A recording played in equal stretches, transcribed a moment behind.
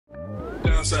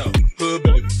down south. Hood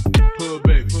baby, hood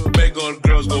baby. Make all the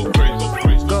girls go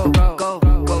crazy, go crazy.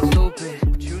 Go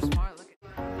stupid. You smart looking.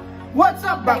 What's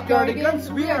up,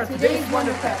 backyardigans? We are today's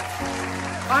Wonder Pets.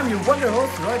 I'm your Wonder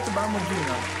host, Roy Tabamo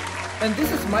Jr. And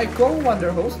this is my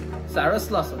co-Wonder host, Sarah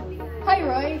Slauson. Hi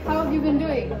Roy, how have you been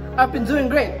doing? I've been doing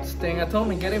great, staying at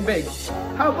home and getting big.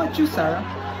 How about you, Sarah?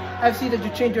 I've seen that you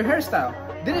changed your hairstyle.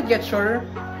 Did it get shorter?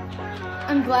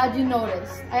 I'm glad you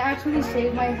noticed. I actually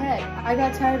shaved my head. I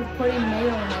got tired of putting mayo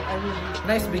in it every week.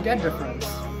 Nice big head difference.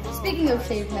 Speaking of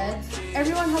shaved heads,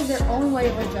 everyone has their own way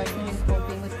of adjusting and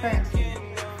coping with quarantine.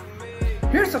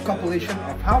 Here's a compilation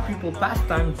of how people pass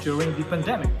time during the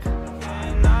pandemic.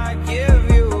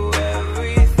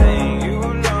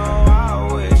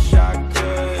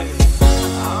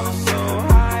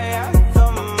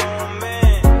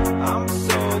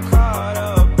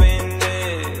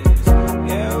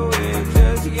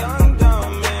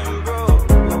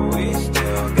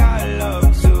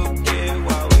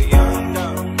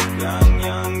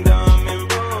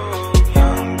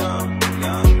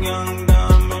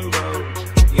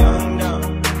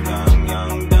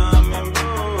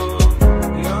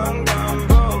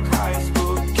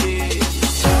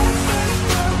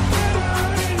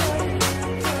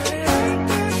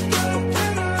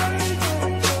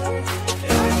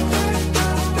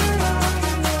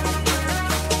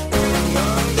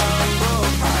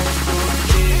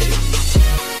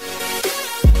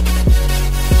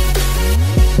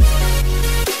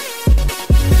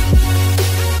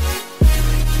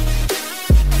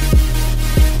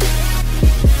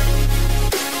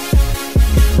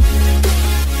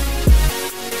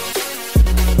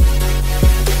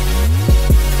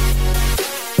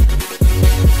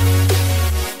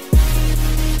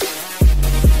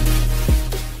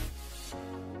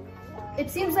 It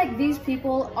seems like these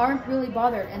people aren't really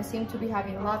bothered and seem to be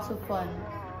having lots of fun.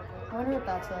 I wonder what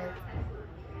that's like.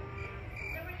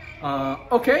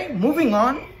 Okay, moving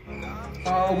on.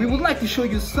 We would like to show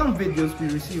you some videos we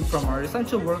received from our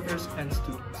essential workers and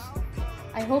students.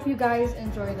 I hope you guys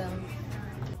enjoy them.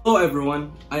 Hello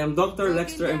everyone, I am Dr.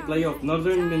 Lexter, employee of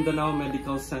Northern Mindanao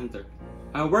Medical Center.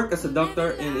 I work as a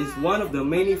doctor and is one of the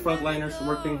many frontliners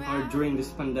working hard during this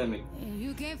pandemic.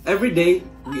 Every day,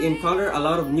 we encounter a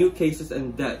lot of new cases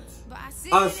and deaths.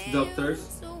 Us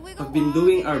doctors have been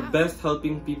doing our best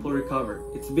helping people recover.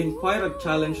 It's been quite a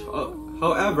challenge,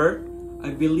 however, I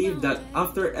believe that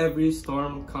after every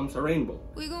storm comes a rainbow.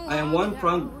 I am one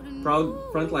proud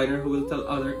frontliner who will tell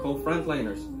other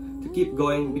co-frontliners to keep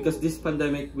going because this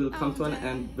pandemic will come to an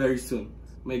end very soon.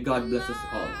 May God bless us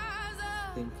all.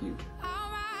 Thank you.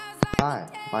 Hi,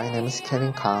 my name is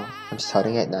Kevin Kang. I'm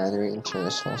studying at Nanuri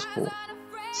International School.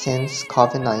 Since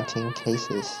COVID-19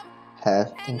 cases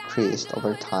have increased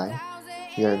over time,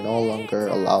 we are no longer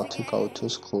allowed to go to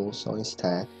school, so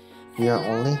instead, we are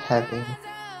only having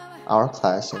our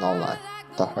class in online.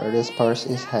 The hardest part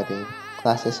is having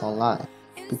classes online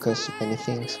because many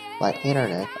things like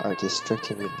internet are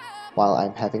distracting me while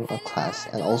I'm having a class,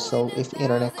 and also if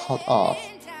internet cut off,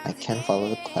 I can't follow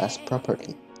the class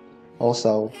properly.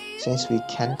 Also, since we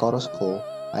can't go to school,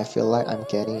 I feel like I'm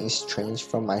getting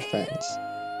estranged from my friends.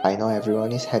 I know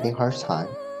everyone is having a hard time,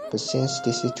 but since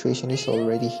this situation is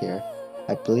already here,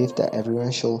 I believe that everyone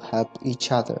should help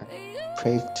each other,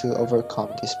 pray to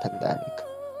overcome this pandemic.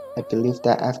 I believe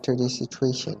that after this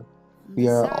situation, we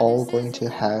are all going to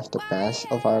have the best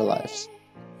of our lives.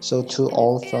 So to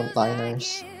all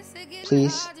frontliners,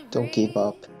 please don't give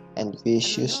up and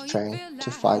wish you strength to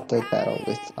fight the battle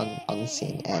with an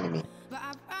unseen enemy.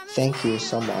 Thank you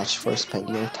so much for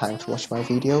spending your time to watch my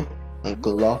video, and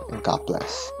good luck and God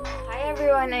bless. Hi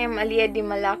everyone, I am Aliyah Di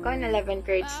Malaco, an 11th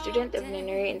grade student of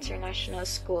Nanuri International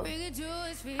School.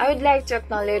 I would like to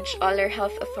acknowledge all our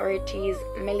health authorities,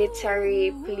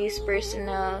 military, police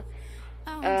personnel,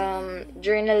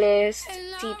 journalists,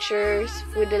 teachers,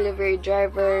 food delivery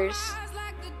drivers,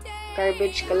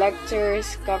 garbage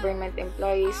collectors, government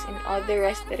employees, and all the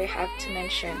rest that I have to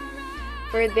mention.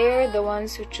 For they're the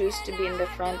ones who choose to be in the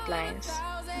front lines.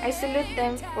 I salute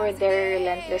them for their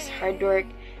relentless hard work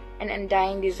and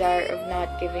undying desire of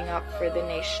not giving up for the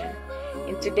nation.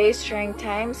 In today's trying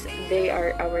times, they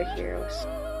are our heroes.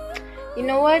 You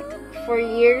know what? For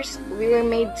years, we were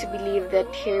made to believe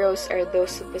that heroes are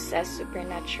those who possess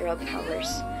supernatural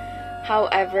powers.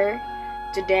 However,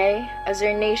 today, as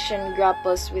our nation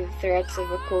grapples with threats of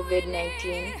a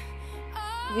COVID-19,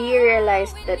 we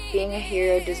realize that being a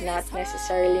hero does not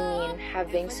necessarily mean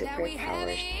having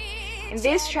superpowers. In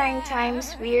these trying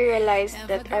times, we realize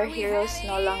that our heroes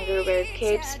no longer wear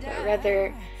capes, but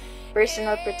rather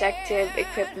personal protective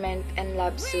equipment and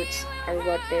lab suits are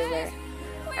what they wear.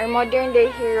 Our modern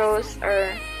day heroes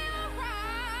are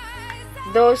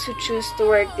those who choose to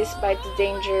work despite the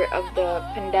danger of the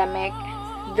pandemic,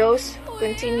 those who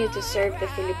continue to serve the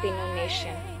Filipino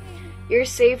nation. Your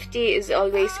safety is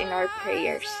always in our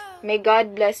prayers. May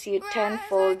God bless you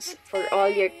tenfolds for all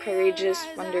your courageous,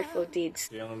 wonderful deeds.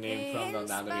 Young name from the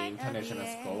Nanuri International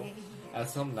School.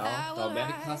 As of now, the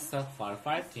medical staff are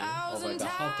fighting over the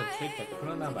how to treat the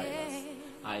coronavirus.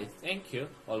 I thank you,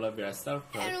 all of your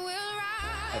support.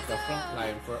 At the front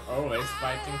line for always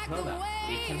fighting corona,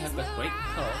 we can have a great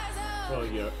hope for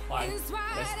your fight.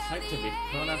 Let's try to beat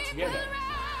corona together.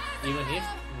 Even if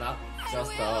not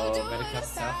just the medical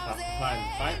staff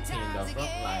fighting the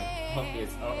front line, hope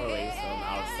is always on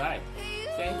our side.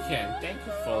 Thank you and thank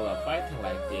you for fighting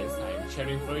like this. I'm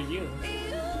cheering for you.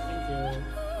 Thank you.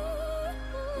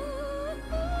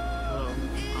 Hello,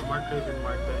 I'm Mark Raven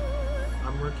Marte.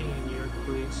 I'm working in New York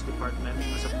Police Department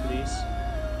as a police.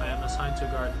 I am assigned to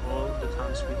guard all the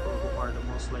townspeople who are the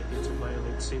most likely to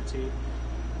violate city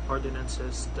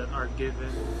ordinances that are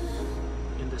given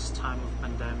in this time of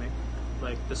pandemic,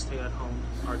 like the stay-at-home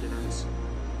ordinance.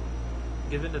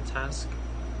 Given the task,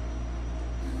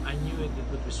 I knew it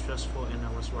would be stressful and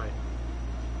I was right.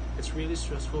 It's really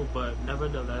stressful, but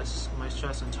nevertheless, my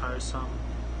stress and tiresome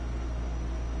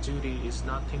duty is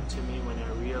nothing to me when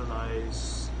I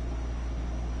realize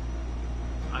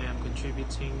I am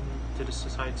contributing to the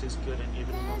society's good and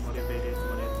even more motivated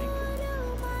when I think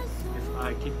if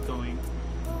I keep going,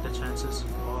 the chances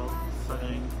of all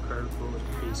flattening curve will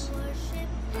increase.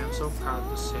 I am so proud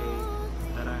to say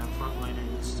that I am frontliner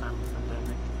in this time of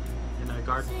pandemic, and I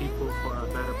guard people for a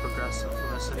better progress of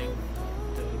lessening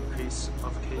the increase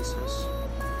of cases.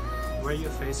 Wear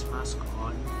your face mask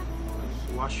on,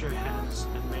 wash your hands,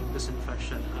 and make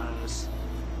disinfection as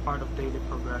part of daily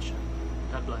progression.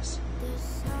 God bless.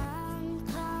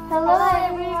 Hello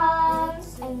everyone!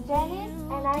 I'm Janice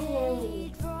and I'm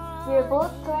Nanuri. We are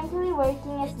both currently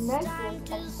working as nurses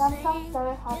at Samsung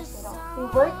Star Hospital. We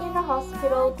work in a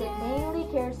hospital that mainly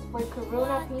cares for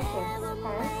corona patients,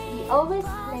 hence we always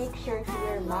make sure to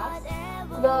wear masks,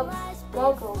 gloves,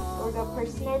 goggles, or the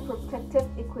personal protective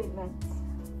equipment.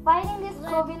 Fighting this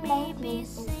COVID-19 is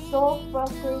so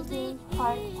frustrating,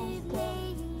 hard, and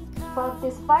scary. But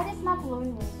this fight is not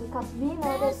lonely because we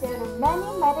know that there are many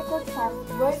medical staff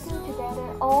working together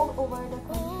all over the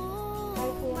country.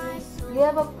 Right, you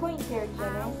have a point here,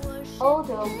 Jenny.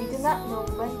 Although we do not know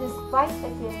when this fight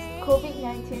against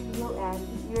COVID-19 will end,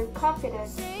 we are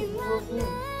confident that we will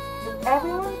win. But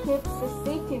everyone keeps the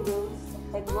safety rules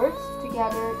and works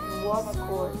together in one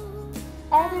accord.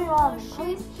 Everyone,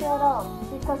 please cheer up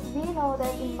because we know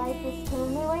that it might be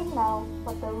stormy right now,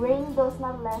 but the rain does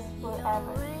not last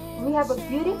forever. We have a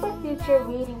beautiful future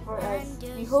waiting for us.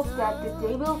 We hope that the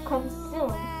day will come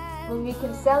soon when we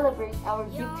can celebrate our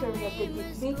victory of the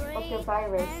defeat of the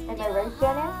virus. Am I right,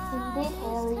 Janice? Indeed,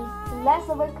 Haley. Let's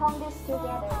overcome this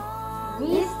together.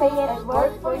 We stay at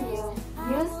work for you.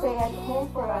 You stay at home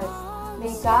for us.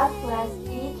 May God bless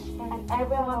each and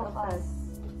every one of us.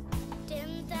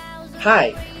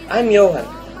 Hi, I'm Johan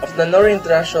of the Nanuri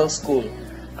International School.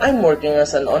 I'm working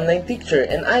as an online teacher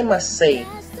and I must say,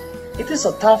 it is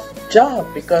a tough job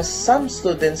because some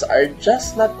students are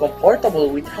just not comfortable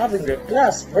with having their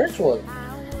class virtual.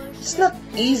 It's not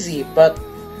easy, but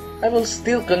I will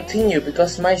still continue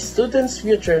because my students'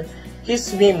 future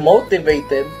keeps me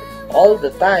motivated all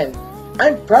the time.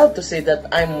 I'm proud to say that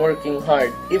I'm working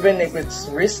hard, even if it's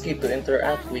risky to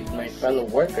interact with my fellow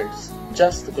workers,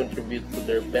 just to contribute to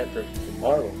their better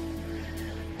tomorrow.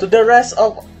 To the rest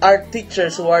of our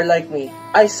teachers who are like me,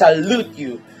 I salute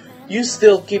you. You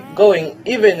still keep going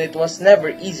even it was never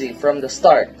easy from the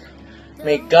start.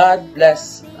 May God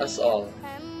bless us all.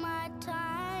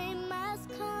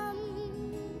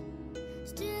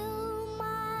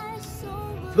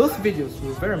 Those videos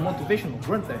were very motivational,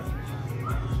 weren't they?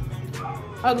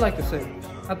 I'd like to say,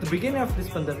 at the beginning of this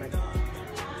pandemic,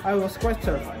 I was quite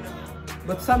terrified.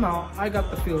 But somehow I got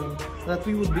the feeling that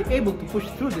we would be able to push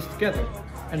through this together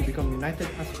and become united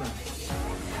as friends.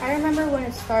 I remember when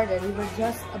it started, we were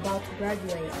just about to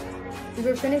graduate. We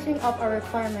were finishing up our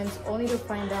requirements only to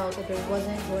find out that there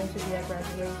wasn't going to be a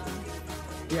graduation.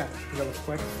 Yeah, that was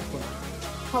quite disappointing.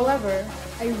 However,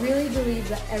 I really believe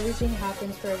that everything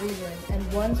happens for a reason, and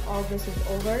once all this is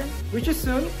over, which is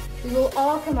soon, we will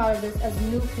all come out of this as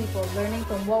new people, learning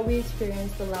from what we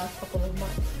experienced the last couple of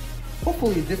months.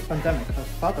 Hopefully this pandemic has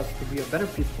taught us to be a better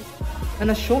people, and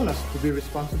has shown us to be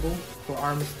responsible for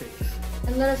our mistakes.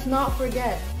 And let us not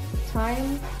forget,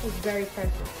 time is very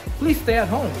precious. Please stay at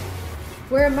home.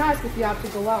 Wear a mask if you have to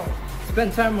go out.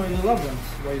 Spend time with your loved ones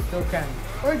while you still can.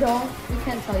 Or don't, we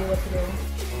can't tell you what to do.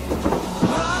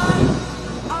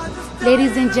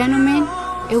 Ladies and gentlemen,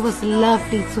 It was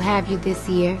lovely to have you this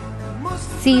year.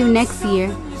 See you next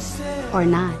year, or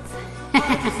not.